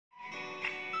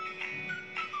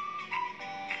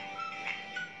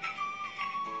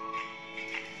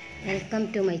Welcome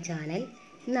to my channel.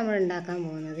 ഇന്ന് നമ്മൾ ഉണ്ടാക്കാൻ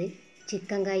പോകുന്നത്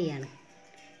ചിക്കൻ കറിയാണ്.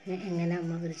 എങ്ങനെ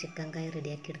നമ്മളൊരു ചിക്കൻ കറി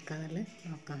റെഡിയാക്കി എടുക്കാമെന്നുള്ളത്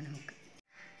നോക്കാം നമുക്ക്.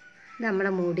 ഇത്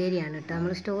നമ്മുടെ മൂടിയരിയാണ് കേട്ടോ.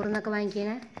 നമ്മൾ സ്റ്റോറിൽ നിന്നൊക്കെ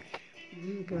വാങ്ങിക്കുന്ന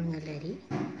പുഴുങ്ങലരി,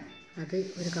 അത്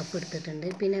ഒരു കപ്പ് എടുത്തിട്ടുണ്ട്.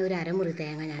 പിന്നെ ഒരു അരമുറി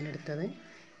തേങ്ങ ഞാൻ എടുത്തത്,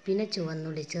 പിന്നെ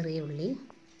ചുവന്നുള്ളി, ചെറിയ ഉള്ളി,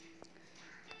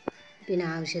 പിന്നെ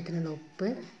ആവശ്യത്തിനുള്ള ഉപ്പ്,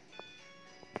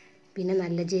 പിന്നെ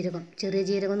നല്ല ജീരകം, ചെറിയ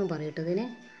ജീരകം എന്നും പറയും കേട്ടോ ഇതിന്.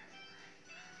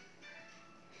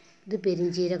 ഇത്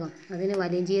പെരിഞ്ചീരകം, അതിന്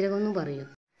വലിയ ജീരകം എന്നും പറയും.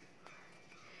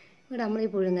 ഇവിടെ നമ്മൾ ഈ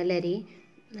പുഴുങ്ങലരി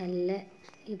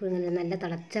നല്ല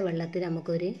തിളച്ച വെള്ളത്തിൽ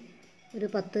നമുക്കൊരു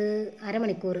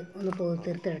അരമണിക്കൂർ ഒന്ന്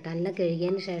തീർത്തിട്ടോ. നല്ല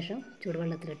കഴുകിയതിന് ശേഷം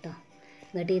ചൂടുവെള്ളത്തിലിട്ടോ.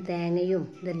 എന്നിട്ട് ഈ തേങ്ങയും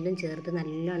ഇതെല്ലാം ചേർത്ത്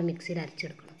നല്ലോണം മിക്സിയിൽ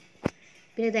അരച്ചെടുക്കണം.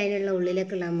 പിന്നെ ഇതിനുള്ള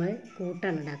ഉള്ളിലേക്കുള്ള നമ്മൾ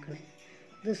കൂട്ടാണ് ഉണ്ടാക്കുന്നത്.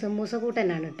 ഇത് സമൂസ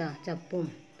കൂട്ടനാണ് കേട്ടോ. ചപ്പും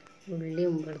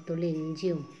ഉള്ളിയും വെളുത്തുള്ളി,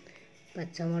 ഇഞ്ചിയും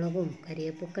പച്ചമുളകും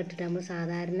കരിവേപ്പൊക്കെ ഇട്ടിട്ട് നമ്മൾ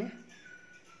സാധാരണ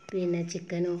പിന്നെ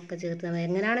ചിക്കനും ഒക്കെ ചേർത്ത്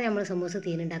എങ്ങനെയാണ് നമ്മൾ സമൂസ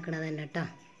തീനുണ്ടാക്കുന്നത് തന്നെ കേട്ടോ.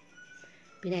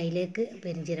 പിന്നെ അതിലേക്ക്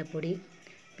പെരിഞ്ചീരപ്പൊടി,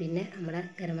 പിന്നെ നമ്മുടെ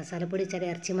ഗരം മസാലപ്പൊടി,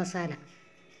 ചെറിയ ഇറച്ചി മസാല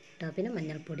കേട്ടോ, പിന്നെ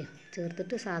മഞ്ഞൾപ്പൊടി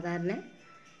ചേർത്തിട്ട് സാധാരണ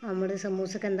നമ്മൾ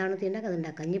സമൂസക്ക് എന്താണ് തീണ്ടാക്കുക അത്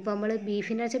ഉണ്ടാക്കുക. ഇനിയിപ്പോൾ നമ്മൾ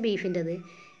ബീഫിൻ്റെ വെച്ചാൽ ബീഫിൻ്റെത്,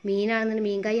 മീനാണെന്നുണ്ടെങ്കിൽ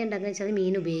മീൻ കറി ഉണ്ടാക്കുക വെച്ചാൽ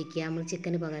മീൻ ഉപയോഗിക്കുക നമ്മൾ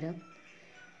ചിക്കന് പകരം.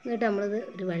 എന്നിട്ട് നമ്മളിത്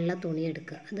ഒരു വെള്ള തുണി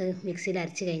എടുക്കുക. അത് മിക്സിയിൽ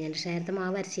അരച്ച് കഴിഞ്ഞതിന് ശേഷം നേരത്തെ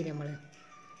മാവ് അരച്ചില്ല നമ്മൾ,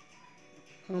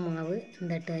 ആ മാവ്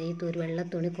എന്നിട്ട് ഈ വെള്ള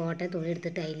തുണി, കോട്ടൺ തുണി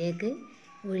എടുത്തിട്ട് അതിലേക്ക്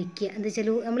ഒഴിക്കുക. എന്താ വെച്ചാൽ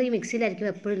നമ്മൾ ഈ മിക്സിയിൽ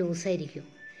അരയ്ക്കുമ്പോൾ എപ്പോഴും ലൂസായിരിക്കും.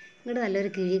 എന്നിട്ട് നല്ലൊരു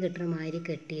കിഴി കെട്ടുന്ന മാതിരി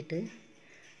കെട്ടിയിട്ട്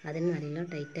അതിന് നല്ല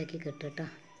ടൈറ്റാക്കി കെട്ടിട്ടോ.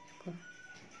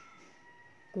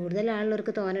 കൂടുതൽ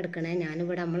ആളുള്ളവർക്ക് തോനെ എടുക്കണേ.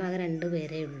 ഞാനിവിടെ നമ്മളാകെ 2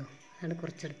 പേരേ ഉള്ളൂ, അതാണ്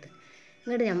കുറച്ചെടുത്ത്.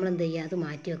 എന്നിട്ട് നമ്മൾ എന്ത് ചെയ്യുക, അത്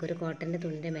മാറ്റി വെക്കുക ഒരു കോട്ടൻ്റെ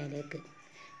തുണിൻ്റെ മേലേക്ക്.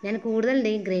 ഞാൻ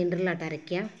കൂടുതലുണ്ടെങ്കിൽ ഗ്രൈൻഡറിലാട്ട്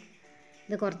അരയ്ക്കുക.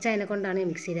 ഇത് കുറച്ച് അതിനെ കൊണ്ടാണ്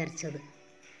മിക്സിയിൽ അരച്ചത്.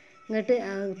 എന്നിട്ട്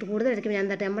കൂടുതൽ അരയ്ക്കുമ്പോൾ ഞാൻ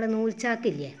എന്താ, നമ്മുടെ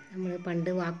നൂൽച്ചാക്കില്ലേ, നമ്മൾ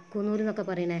പണ്ട് വാക്കുനൂൽ എന്നൊക്കെ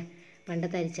പറയണേ,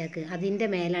 പണ്ടത്തെ അരിച്ചാക്ക്, അതിൻ്റെ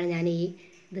മേലാണ് ഞാൻ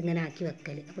ഇതിങ്ങനെ ആക്കി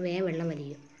വെക്കൽ. അപ്പോൾ വേഗം വെള്ളം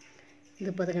വലിയും.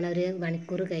 ഇതിപ്പോൾ അതിങ്ങനെ ഒരു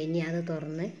മണിക്കൂർ കഴിഞ്ഞ് അത്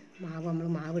തുറന്ന്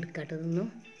മാവ് എടുക്കാട്ടതൊന്നും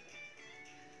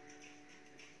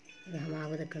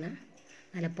മാവ് വെക്കണം.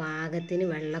 നല്ല പാകത്തിന്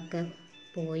വെള്ളമൊക്കെ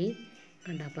പോയി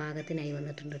കണ്ടോ, പാകത്തിനായി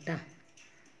വന്നിട്ടുണ്ട് കേട്ടോ.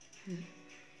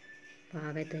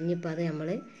 പാകത്തിന് ഇനിയിപ്പോൾ അത് നമ്മൾ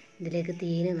ഇതിലേക്ക്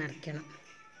തീന് നിറയ്ക്കണം.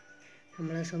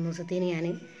 നമ്മൾ സമൂസത്തിന് ഞാൻ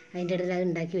അതിൻ്റെ ഇടയിൽ അത്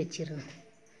ഉണ്ടാക്കി വെച്ചിരുന്നു.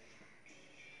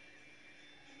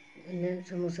 പിന്നെ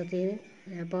സമൂസത്തിന്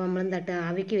അപ്പോൾ നമ്മളെന്താട്ട്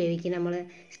ആവിക്ക് വേവിക്കുന്ന നമ്മൾ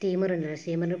സ്റ്റീമർ ഉണ്ടല്ലോ,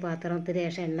 സ്റ്റീമറിൻ്റെ പാത്രത്തിന്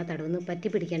ശേഷം എണ്ണ തടവുന്ന് പറ്റി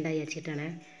പിടിക്കേണ്ട വിചാരിച്ചിട്ടാണ്.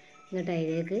 എന്നിട്ട്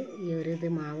അതിലേക്ക് ഇത്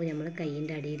മാവ് നമ്മൾ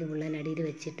കയ്യിൻ്റെ അടിയിൽ ഉള്ളതിനടിയിൽ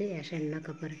വെച്ചിട്ട് ശേഷം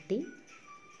എണ്ണയൊക്കെ പുരട്ടി,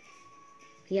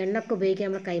 ഈ എണ്ണയൊക്കെ ഉപയോഗിക്കാൻ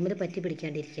നമ്മൾ കൈമേൽ പറ്റി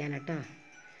പിടിക്കാണ്ടിരിക്കാൻ കേട്ടോ.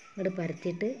 എന്നിട്ട്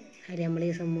പരത്തിയിട്ട് അതിൽ നമ്മൾ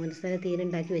ഈ സമൂസ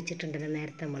തീനുണ്ടാക്കി വെച്ചിട്ടുണ്ടല്ലോ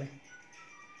നേരത്തെ നമ്മൾ,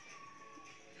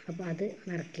 അപ്പോൾ അത്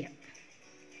നിറയ്ക്കുക.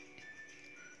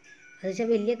 അത് വെച്ചാൽ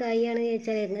വലിയ കായാണ്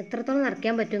ചോദിച്ചാൽ എത്രത്തോളം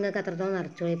നിറയ്ക്കാൻ പറ്റും നിങ്ങൾക്ക് അത്രത്തോളം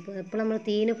നിറച്ചോളൂ. ഇപ്പോൾ നമ്മൾ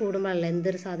തീന് കൂടുമ്പോഴല്ല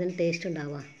എന്തൊരു സാധനം ടേസ്റ്റ്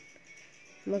ഉണ്ടാവുക.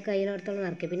 നമുക്ക് കയ്യിനോടത്തോളം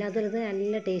നിറയ്ക്കുക. പിന്നെ അതുള്ളത്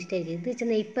നല്ല ടേസ്റ്റ് ആയിരിക്കും. ഇത് വെച്ചാൽ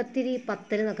നെയ്പ്പത്തിരി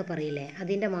പത്തൽ എന്നൊക്കെ പറയില്ലേ,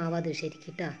 അതിൻ്റെ മാവ് അത്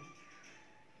ശരിക്കും കേട്ടോ.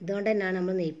 ഇതുകൊണ്ട് തന്നെയാണ്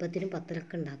നമ്മൾ നെയ്പ്പത്തിരും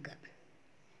പത്തലൊക്കെ ഉണ്ടാക്കുക.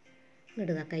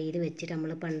 ഇടുക കയ്യിൽ വെച്ചിട്ട്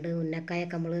നമ്മൾ പണ്ട്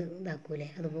ഉന്നക്കായൊക്കെ നമ്മൾ ഇതാക്കൂലേ,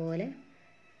 അതുപോലെ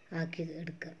ആക്കി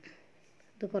എടുക്കുക.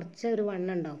 ഇത് കുറച്ച് ഒരു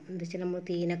വണ്ണം ഉണ്ടാവും. എന്താ വെച്ചാൽ നമ്മൾ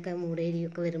തീനൊക്കെ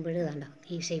മൂടേരിയൊക്കെ വരുമ്പോൾ ഇതുണ്ടാവും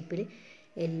ഈ ഷേപ്പിൽ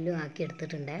എല്ലാം ആക്കി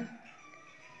എടുത്തിട്ടുണ്ട്.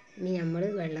 ഇനി നമ്മൾ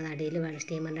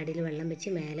സ്റ്റീമറിൻ്റെ അടിയിൽ വെള്ളം വെച്ച്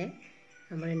മേലെ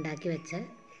നമ്മൾ ഉണ്ടാക്കി വെച്ച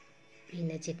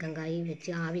പിന്നെ ചിക്കൻ കായി വെച്ച്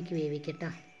ആവിക്ക് വേവിക്കട്ടോ.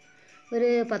 ഒരു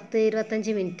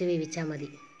 10-25 മിനിറ്റ് വേവിച്ചാൽ മതി.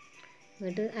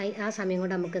 എന്നിട്ട് ആ സമയം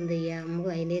കൊണ്ട് നമുക്ക് എന്ത് ചെയ്യുക,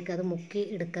 നമുക്ക് അതിലേക്ക് അത് മുക്കി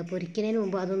എടുക്കുക. പൊരിക്കുന്നതിന്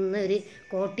മുമ്പ് അതൊന്ന് ഒരു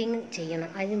കോട്ടിങ് ചെയ്യണം.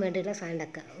 അതിന് വേണ്ടിയിട്ടുള്ള സാധനം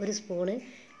ഉണ്ടാക്കുക. 1 സ്പൂണ്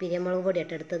പിരിയമുളക് പൊടി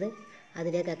ഇട്ടെടുത്തത്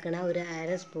അതിലേക്ക് വെക്കണ, ഒരു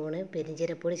 1/2 സ്പൂണ്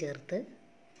പെരിഞ്ചീരപ്പൊടി ചേർത്ത്,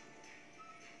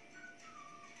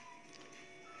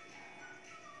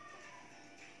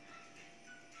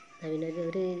 പിന്നെ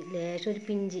ഒരു ലേശം ഒരു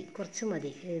പിഞ്ചി കുറച്ച്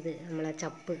മതി ഇത് നമ്മളെ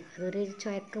ചപ്പ്, അതൊരു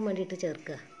ചുവയ്ക്കാൻ വേണ്ടിയിട്ട്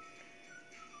ചേർക്കുക.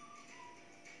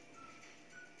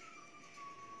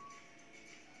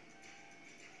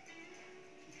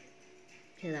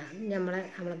 ഇതാ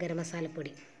നമ്മളെ ഗരം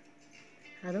മസാലപ്പൊടി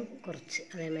അതും കുറച്ച്,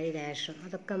 അതേമാതിരി ലേശം.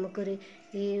 അതൊക്കെ നമുക്കൊരു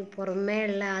ഈ പുറമേ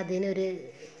ഉള്ള അതിനൊരു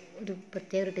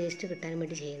പ്രത്യേക ഒരു ടേസ്റ്റ് കിട്ടാൻ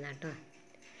വേണ്ടി ചെയ്യുന്ന കേട്ടോ.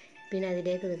 പിന്നെ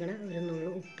അതിലേക്ക് നിൽക്കണ ഒരു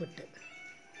നുള്ളു ഉപ്പിട്ട്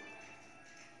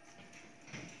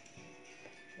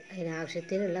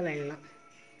അതിനാവശ്യത്തിനുള്ള വെള്ളം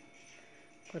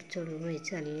കുറച്ച് വെള്ളം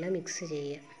ഒഴിച്ച് നല്ല മിക്സ്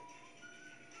ചെയ്യുക.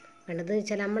 വേണ്ടത്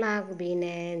വെച്ചാൽ നമ്മൾ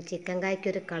പിന്നെ ചിക്കൻ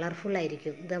കായ്ക്കൊരു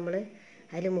കളർഫുള്ളായിരിക്കും ഇത് നമ്മൾ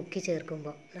അതിൽ മുക്കി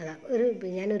ചേർക്കുമ്പോൾ. അതാ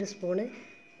ഞാനൊരു സ്പൂണ്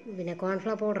പിന്നെ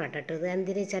കോൺഫ്ലവർ പൗഡർ ഇട്ടിട്ട്,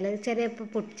 എന്തിന് വെച്ചാൽ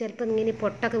ചിലപ്പോൾ ഇങ്ങനെ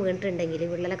പൊട്ടൊക്കെ വീണിട്ടുണ്ടെങ്കിൽ,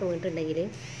 വിള്ളലൊക്കെ വീണിട്ടുണ്ടെങ്കിൽ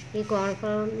ഈ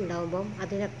കോൺഫ്ലവർ ഉണ്ടാകുമ്പം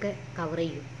അതിനൊക്കെ കവർ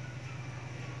ചെയ്യും.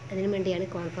 അതിന് വേണ്ടിയാണ്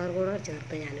കോൺഫ്ലവർ പൗഡർ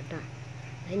ചേർത്ത് ഞാൻ കേട്ടോ.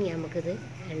 ഇനി നമുക്കിത്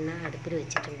എണ്ണ അടുപ്പിൽ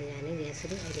വെച്ചിട്ടുണ്ട്, ഞാൻ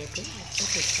ഗ്യാസിൽ അതിലേക്ക് ഇട്ട്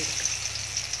പൊരിച്ചെടുക്കാം.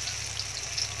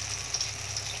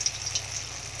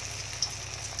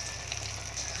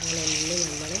 അങ്ങനെ എല്ലാം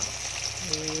നമ്മൾ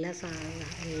എല്ലാ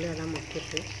എല്ലാം അതാ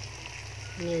മുക്കിയിട്ട്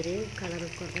ഇനി ഒരു കളർ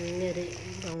കുറഞ്ഞൊരു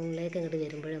ബ്രൗണിലേക്ക് ഇങ്ങോട്ട്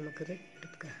വരുമ്പോൾ നമുക്കിത്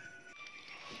എടുക്കുക.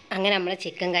 അങ്ങനെ നമ്മളെ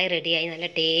ചിക്കൻ കറി റെഡിയായി. നല്ല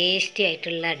ടേസ്റ്റി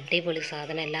ആയിട്ടുള്ള അടിപൊളി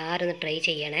സാധനം. എല്ലാവരും ഒന്ന് ട്രൈ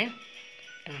ചെയ്യണേ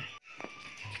കേട്ടോ.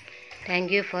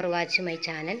 Thank you for watching my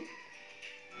channel.